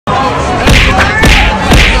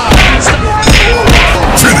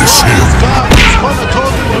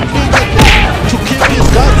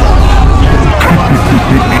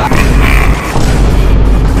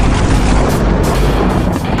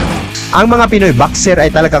Ang mga Pinoy boxer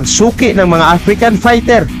ay talagang suki ng mga African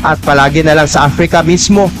fighter at palagi na lang sa Africa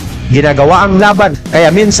mismo ginagawa ang laban,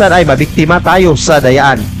 kaya minsan ay mabiktima tayo sa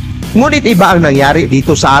dayaan. Ngunit iba ang nangyari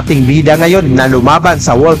dito sa ating bida ngayon na lumaban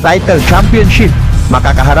sa World Title Championship.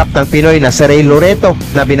 Makakaharap ng Pinoy na si Ray Loreto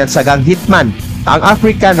na binansagang hitman, ang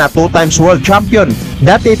African na 2 times world champion,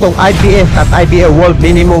 dati itong IBF at IBA World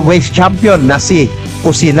Minimum Wage Champion na si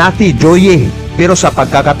Kusinati Joye. Pero sa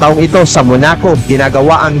pagkakataong ito sa Monaco,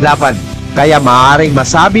 ginagawa ang laban. Kaya maaaring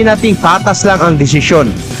masabi nating patas lang ang desisyon.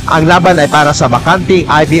 Ang laban ay para sa bakanting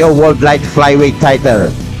IBO World Light Flyweight title.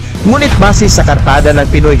 Ngunit base sa kartada ng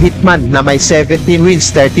Pinoy Hitman na may 17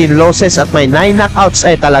 wins, 13 losses at may 9 knockouts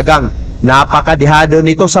ay talagang napakadihado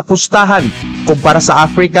nito sa pustahan kumpara sa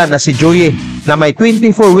Africa na si Joye na may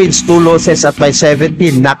 24 wins, 2 losses at may 17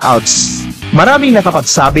 knockouts. Maraming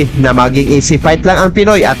nakapagsabi na maging easy fight lang ang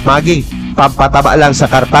Pinoy at maging pampataba lang sa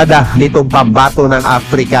kartada nitong pambato ng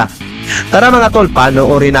Africa. Tara mga tol,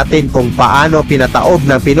 panoorin natin kung paano pinataob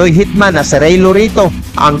ng Pinoy Hitman na si Ray Loreto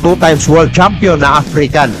ang 2 times world champion na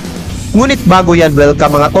African. Ngunit bago yan,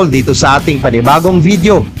 welcome mga tol dito sa ating panibagong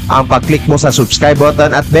video. Ang pag-click mo sa subscribe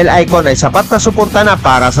button at bell icon ay sapat na suporta na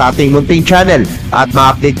para sa ating munting channel at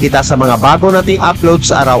ma-update kita sa mga bago nating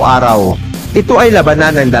uploads araw-araw. Ito ay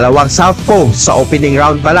labanan ng dalawang southpaw. Sa opening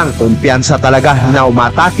round pa lang, kumpiyansa talaga na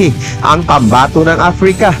umatake ang pambato ng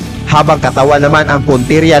Africa, habang katawa naman ang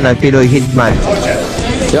puntirya ng Pinoy Hitman.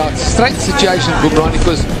 Yeah, it's a strange situation, Bumrani,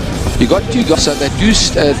 because you got two guys that do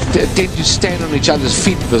tend to stand on each other's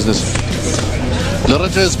feet business.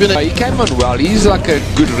 Loreto has been he came on well. He's like a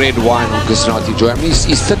good red wine on Kusinati Joy. I mean,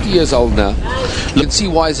 he's 30 years old now. You can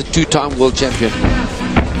see why he's a 2-time world champion.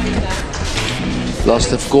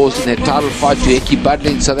 Lost, of course, in their title fight to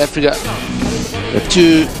KABRADER in South Africa. To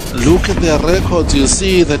look at their records, you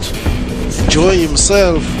see that Joy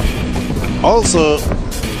himself also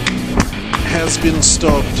has been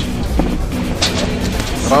stopped.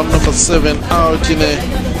 Round number 7 out in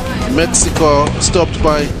Mexico, stopped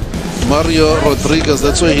by Mario Rodriguez.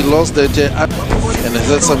 That's why he lost that, and has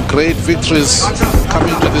had some great victories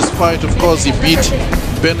coming to this fight. Of course, he beat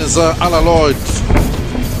Benazir Alaloid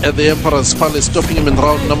at the Emperor's Palace, stopping him in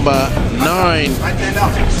round number 9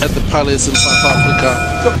 at the Palace in South Africa.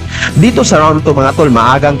 Dito sa round to mga tol,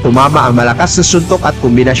 maagang tumama ang malakas na suntok at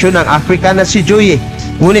kombinasyon ng Africa na si Joye.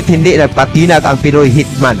 Ngunit hindi nagpatinag ang Pinoy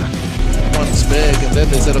Hitman. Once back, and then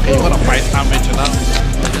they said, okay, you want to fight amateur now?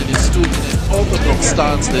 And then he stood in an orthodox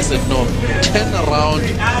stance. They said, no, turn around,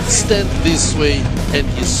 stand this way, and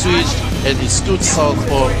he switched and he stood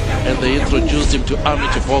southpaw, and they introduced him to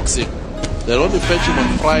amateur boxing. They only fetch him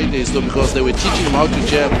on Fridays though, because they were teaching him how to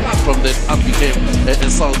jab from that up became a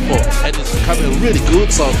southpaw, and it's becoming a really good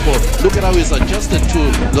southpaw. Look at how he's adjusted to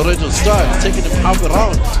Loreto's style, taking him up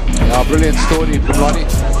around. Yeah, brilliant story from Lonnie.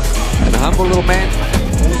 And a humble little man.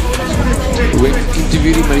 We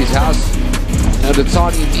interviewed him at his house. Now the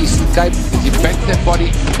time in Eastern Cape, he backed that body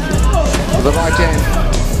with the right hand.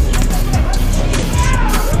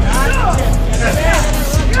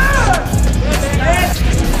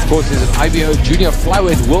 Of course, there's an IBO Junior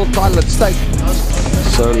Flyweight World title at stake.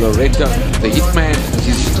 So Loreto, the Hitman,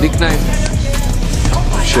 is his nickname.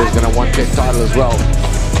 I'm sure he's going to want that title as well.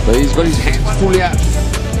 But he's got his hands full out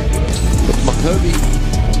with McCurdy.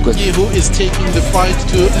 Who is taking the fight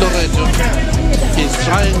to Loreto? He's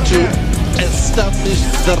trying to establish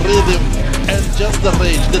the rhythm and just the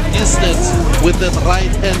range, the distance with that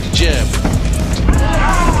right hand jab.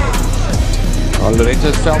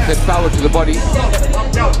 Loreto's felt that power to the body.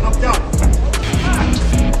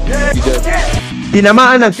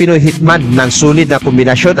 Tinamaan ng Pinoy Hitman ng sulit na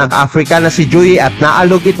kombinasyon ang Africa na si Joye at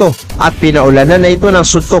naalog ito at pinaulanan na ito ng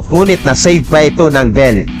suntok, ngunit na save pa ito ng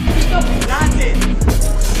bell.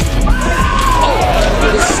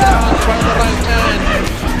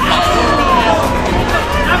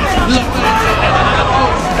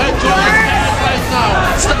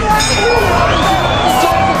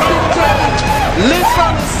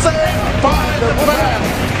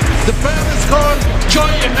 The band is called Joy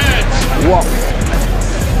Ahead. Wow.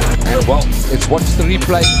 And well, let's watch the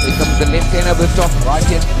replay. There comes the left hand over the top, right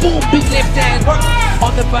hand, boom, big left hand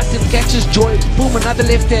on the button, catches Joy, boom, another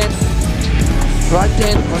left hand. Right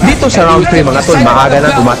hand. Dito sa round 3 mga tol, maaga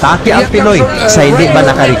na umatake ang Pinoy sa hindi ba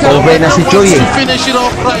nakarecover na si Joye. To finish it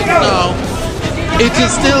off right now, it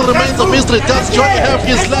still remains a mystery. Does Joy have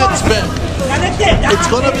his legs back? It's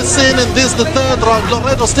going to be seen in this, the third round.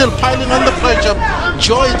 Loreto still piling on the pressure.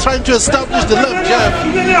 Joy trying to establish the left jab.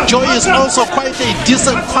 Joy is also quite a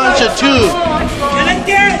decent puncher too.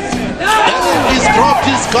 He's dropped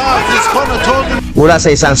his guard. His corner told him. Mula sa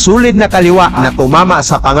isang sulid na kaliwa na tumama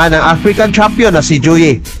sa panga ng African champion na si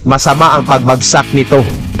Juye, masama ang pagbagsak nito.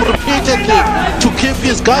 Repeatedly to keep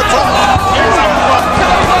his guards up.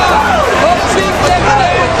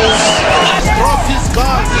 He's dropped his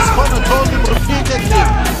guard. His corner told him repeatedly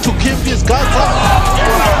to keep his guards up.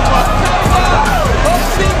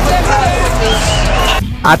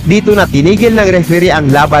 At dito na tinigil ng referee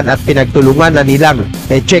ang laban at pinagtulungan na nilang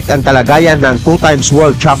i-check ang kalagayan ng 2-times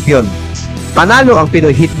world champion. Panalo ang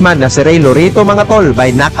Pinoy hitman na si Ray Lorito mga tol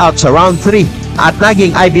by knockout sa round 3 at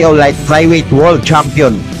naging IBO light flyweight world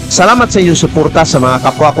champion. Salamat sa inyong suporta sa mga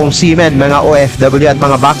kapwa kong seamen, mga OFW at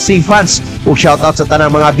mga boxing fans. O shoutout sa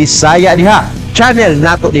tanang mga Bisaya diha. Channel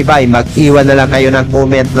nato di ba, mag-iwan na lang kayo ng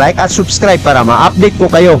comment, like at subscribe para ma-update ko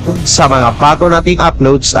kayo sa mga bago nating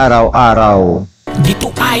uploads araw-araw.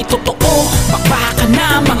 Dito ay totoo, bakbaka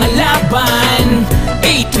na mga laban.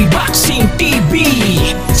 A3 Boxing TV,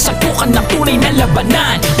 sapukan ng tunay na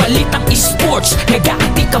labanan. Balitang esports,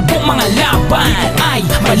 nag-aatikabong mga laban. Ay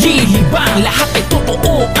malilibang, lahat ay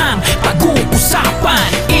totoo ang pag-uusapan.